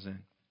comes in.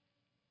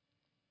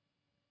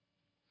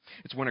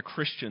 It's when a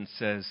Christian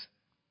says,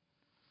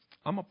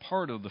 I'm a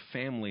part of the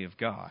family of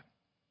God.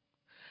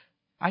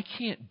 I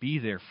can't be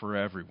there for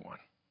everyone.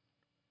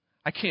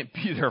 I can't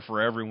be there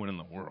for everyone in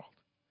the world.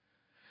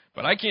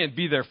 But I can't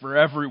be there for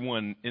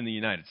everyone in the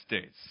United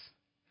States.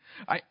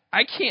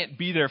 I can't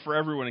be there for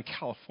everyone in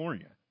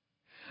California.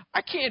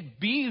 I can't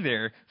be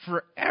there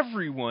for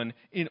everyone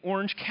in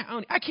Orange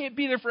County. I can't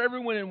be there for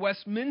everyone in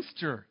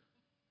Westminster.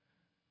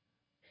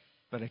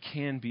 But I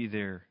can be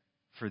there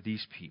for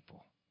these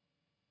people.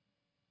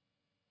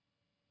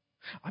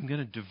 I'm going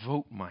to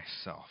devote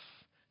myself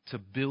to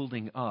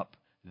building up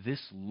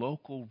this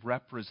local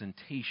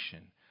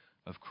representation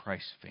of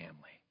Christ's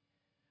family.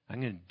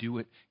 I'm going to do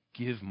it,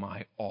 give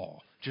my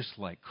all, just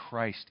like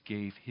Christ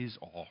gave his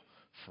all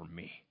for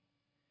me.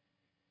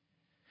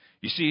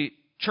 You see,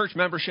 church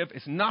membership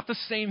is not the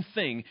same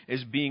thing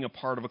as being a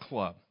part of a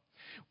club.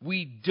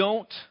 We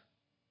don't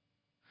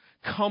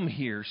come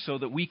here so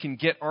that we can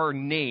get our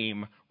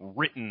name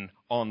written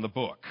on the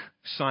book,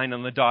 signed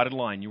on the dotted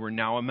line. You are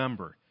now a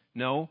member.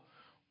 No,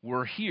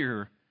 we're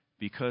here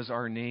because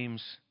our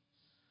names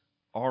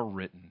are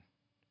written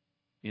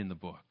in the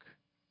book.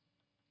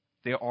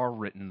 They are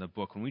written in the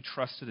book. When we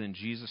trusted in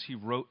Jesus, he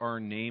wrote our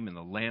name in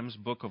the Lamb's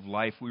book of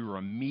life. We were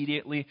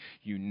immediately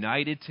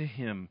united to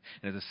him.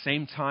 And at the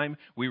same time,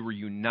 we were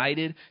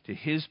united to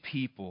his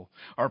people.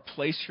 Our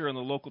place here in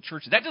the local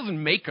church, that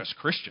doesn't make us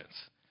Christians.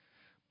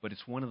 But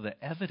it's one of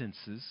the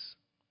evidences.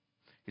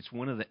 It's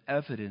one of the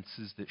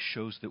evidences that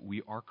shows that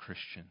we are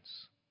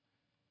Christians.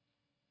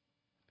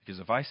 Because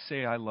if I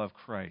say I love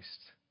Christ,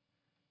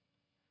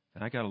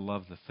 then I got to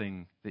love the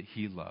thing that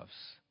he loves.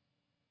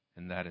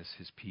 And that is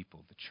his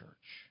people, the church.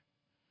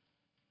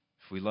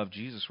 If we love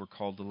Jesus, we're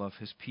called to love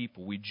his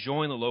people. We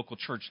join the local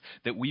church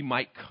that we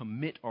might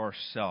commit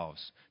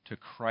ourselves to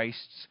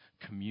Christ's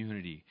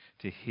community,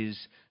 to his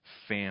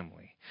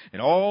family.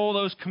 And all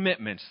those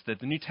commitments that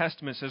the New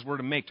Testament says we're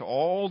to make to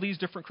all these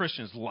different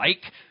Christians,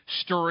 like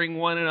stirring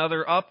one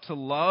another up to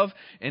love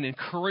and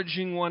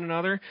encouraging one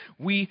another,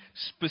 we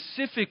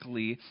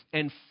specifically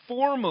and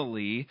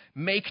formally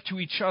make to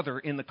each other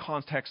in the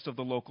context of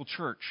the local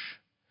church.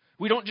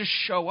 We don't just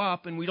show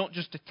up and we don't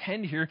just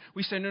attend here.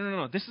 We say,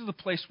 no. This is the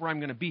place where I'm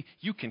going to be.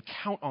 You can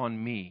count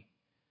on me.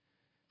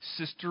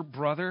 Sister,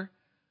 brother,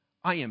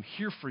 I am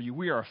here for you.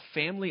 We are a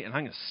family and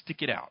I'm going to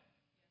stick it out.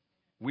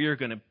 We are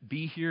going to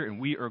be here and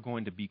we are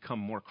going to become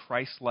more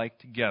Christ-like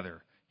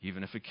together,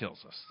 even if it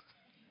kills us.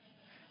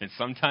 And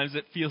sometimes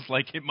it feels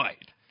like it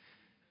might.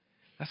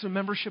 That's what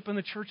membership in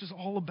the church is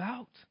all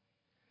about.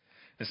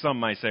 And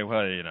some might say, well,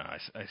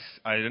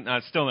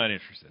 I'm still not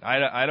interested.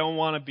 I don't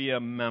want to be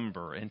a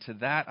member. And to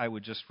that, I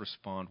would just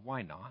respond,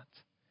 why not?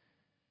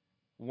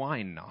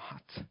 Why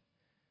not?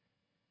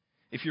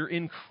 If you're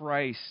in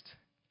Christ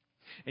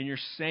and you're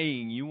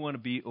saying you want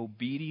to be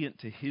obedient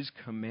to his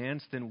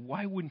commands, then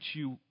why wouldn't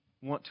you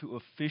want to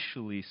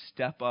officially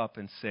step up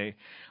and say,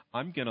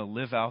 I'm going to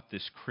live out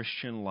this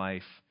Christian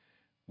life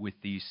with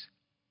these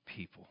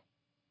people.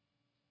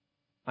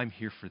 I'm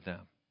here for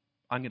them.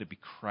 I'm going to be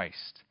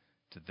Christ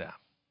to them.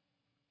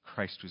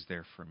 Christ was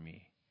there for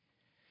me.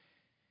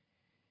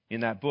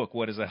 In that book,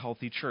 What is a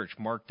Healthy Church?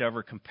 Mark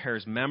Dever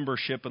compares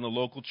membership in the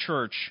local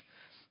church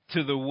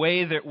to the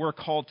way that we're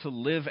called to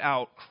live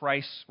out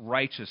Christ's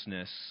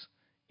righteousness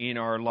in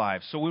our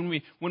lives. So when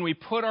we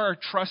put our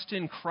trust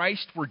in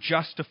Christ, we're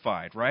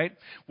justified, right?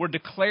 We're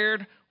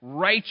declared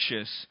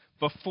righteous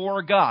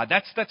before God.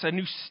 That's a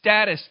new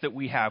status that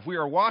we have. We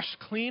are washed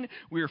clean,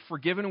 we are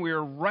forgiven, we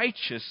are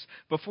righteous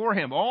before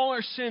him. All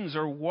our sins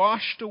are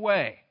washed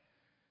away.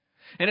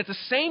 And at the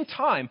same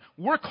time,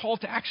 we're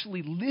called to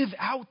actually live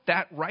out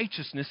that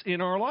righteousness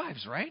in our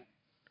lives, right?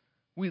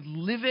 We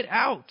live it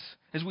out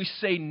as we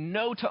say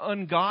no to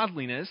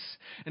ungodliness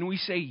and we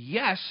say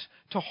yes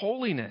to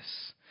holiness.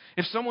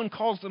 If someone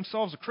calls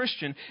themselves a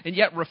Christian and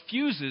yet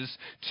refuses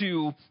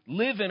to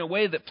live in a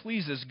way that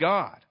pleases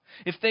God,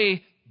 if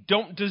they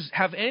don't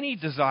have any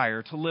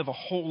desire to live a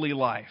holy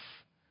life,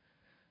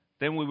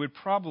 then we would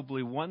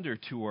probably wonder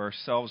to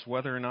ourselves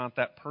whether or not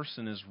that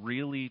person is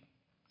really,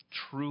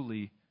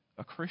 truly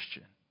a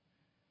Christian.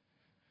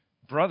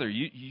 Brother,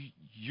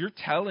 you're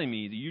telling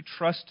me that you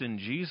trust in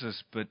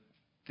Jesus, but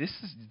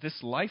this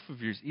life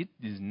of yours, it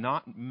is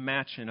not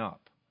matching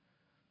up.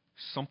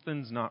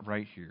 Something's not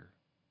right here.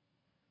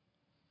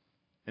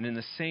 And in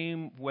the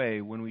same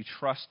way, when we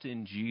trust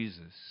in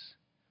Jesus,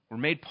 we're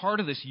made part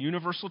of this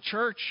universal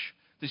church,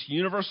 this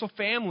universal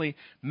family,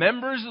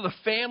 members of the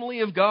family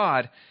of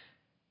God.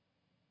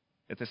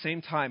 At the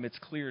same time, it's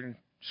clear in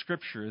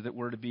Scripture that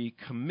we're to be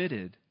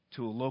committed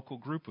to a local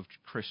group of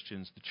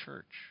Christians, the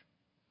church.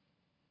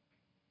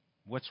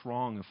 What's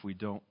wrong if we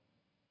don't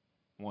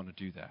want to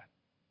do that?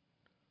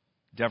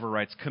 Dever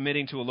writes,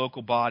 committing to a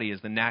local body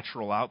is the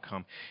natural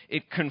outcome.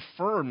 It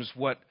confirms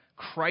what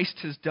Christ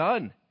has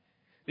done.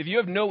 If you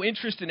have no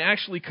interest in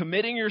actually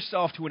committing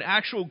yourself to an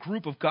actual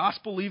group of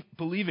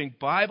gospel-believing,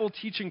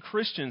 Bible-teaching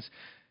Christians,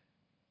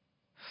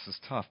 this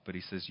is tough, but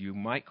he says you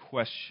might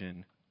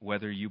question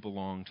whether you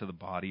belong to the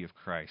body of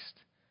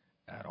Christ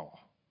at all.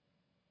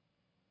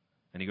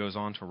 And he goes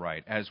on to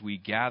write, as we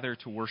gather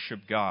to worship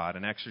God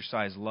and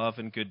exercise love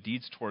and good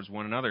deeds towards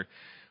one another,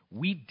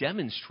 we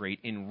demonstrate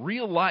in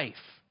real life,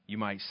 you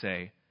might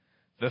say,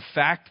 the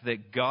fact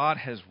that God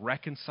has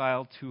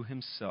reconciled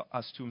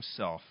us to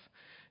himself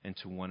and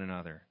to one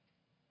another.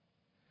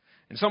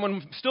 And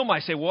someone still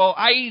might say, well,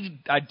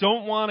 I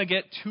don't want to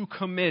get too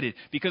committed,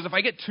 because if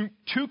I get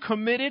too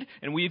committed,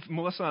 and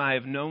Melissa and I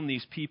have known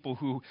these people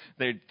who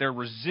they're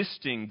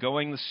resisting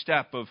going the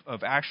step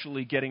of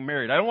actually getting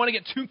married. I don't want to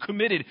get too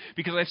committed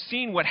because I've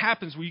seen what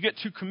happens when you get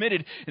too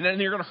committed, and then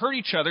you're going to hurt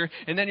each other,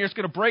 and then you're just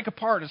going to break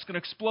apart, it's going to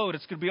explode,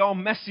 it's going to be all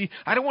messy.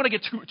 I don't want to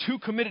get too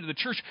committed to the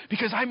church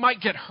because I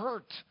might get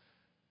hurt.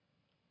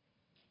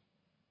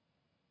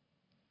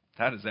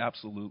 That is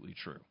absolutely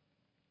true.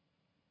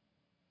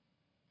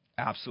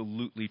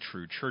 Absolutely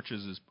true.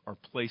 Churches are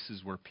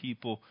places where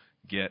people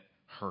get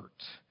hurt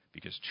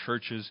because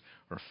churches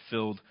are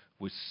filled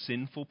with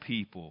sinful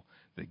people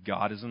that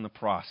God is in the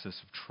process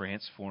of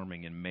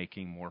transforming and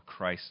making more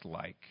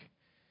Christ-like.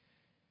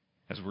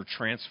 As we're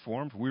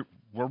transformed, we're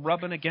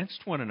rubbing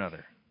against one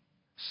another.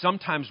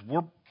 Sometimes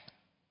we're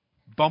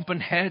bumping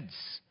heads.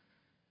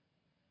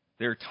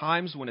 There are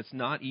times when it's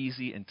not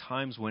easy and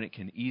times when it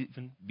can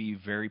even be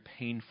very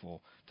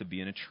painful to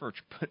be in a church.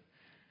 But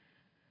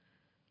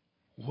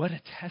what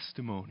a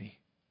testimony.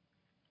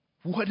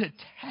 What a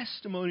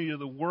testimony to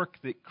the work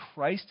that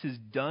Christ has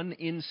done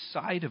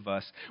inside of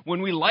us.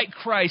 When we like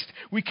Christ,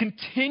 we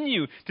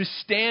continue to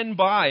stand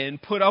by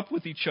and put up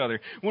with each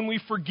other. When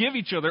we forgive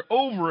each other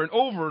over and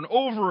over and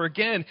over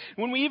again.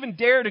 When we even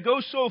dare to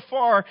go so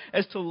far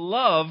as to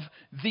love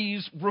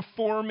these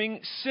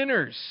reforming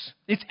sinners.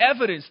 It's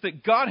evidence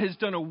that God has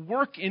done a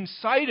work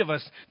inside of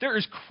us. There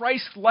is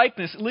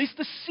Christ-likeness, at least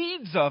the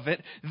seeds of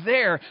it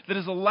there, that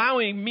is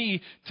allowing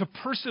me to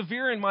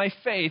persevere in my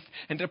faith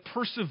and to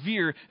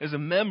persevere as a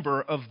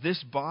member of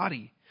this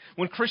body.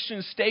 When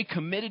Christians stay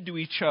committed to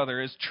each other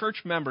as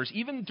church members,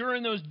 even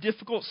during those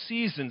difficult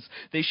seasons,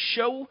 they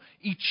show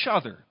each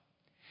other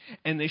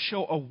and they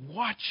show a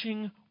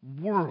watching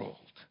world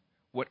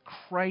what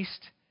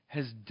Christ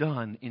has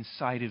done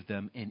inside of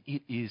them, and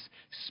it is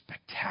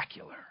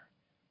spectacular.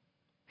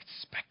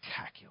 It's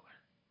spectacular.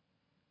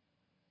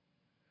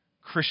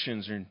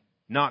 Christians are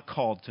not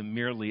called to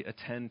merely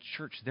attend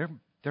church.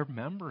 They're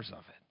members of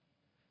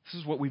it.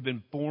 This is what we've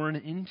been born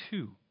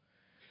into.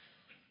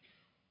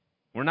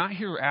 We're not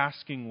here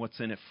asking what's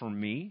in it for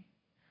me.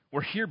 We're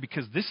here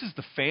because this is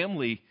the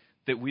family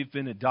that we've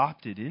been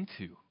adopted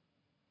into.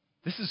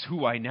 This is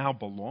who I now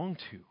belong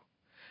to.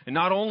 And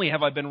not only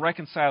have I been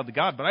reconciled to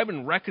God, but I've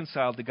been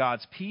reconciled to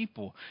God's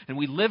people. And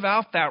we live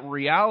out that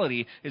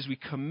reality as we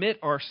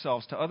commit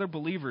ourselves to other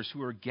believers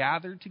who are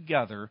gathered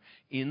together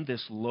in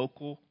this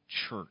local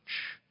church.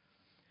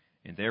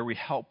 And there we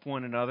help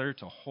one another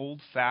to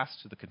hold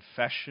fast to the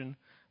confession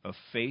of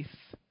faith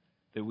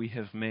that we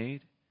have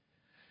made.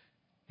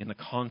 In the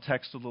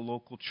context of the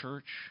local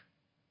church,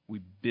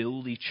 we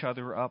build each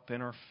other up in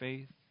our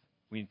faith.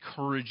 We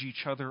encourage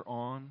each other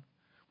on.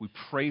 We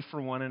pray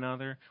for one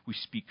another. We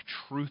speak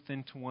truth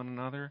into one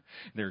another.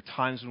 There are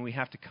times when we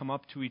have to come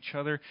up to each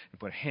other and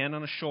put a hand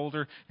on a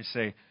shoulder and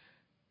say,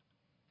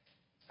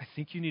 I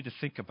think you need to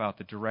think about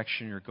the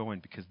direction you're going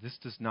because this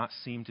does not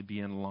seem to be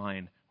in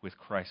line with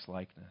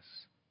Christ-likeness.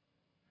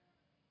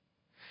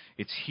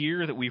 It's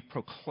here that we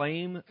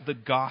proclaim the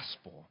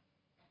gospel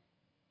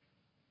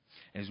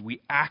as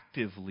we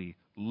actively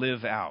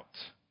live out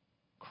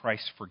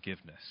Christ's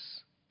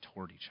forgiveness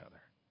toward each other.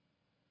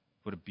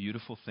 What a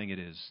beautiful thing it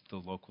is, the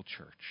local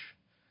church.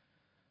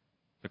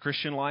 The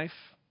Christian life,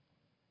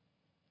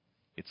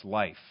 it's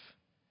life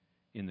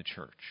in the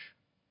church.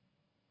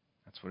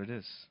 That's what it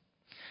is.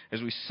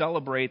 As we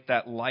celebrate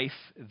that life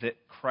that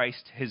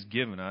Christ has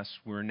given us,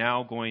 we're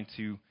now going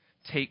to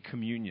take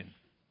communion.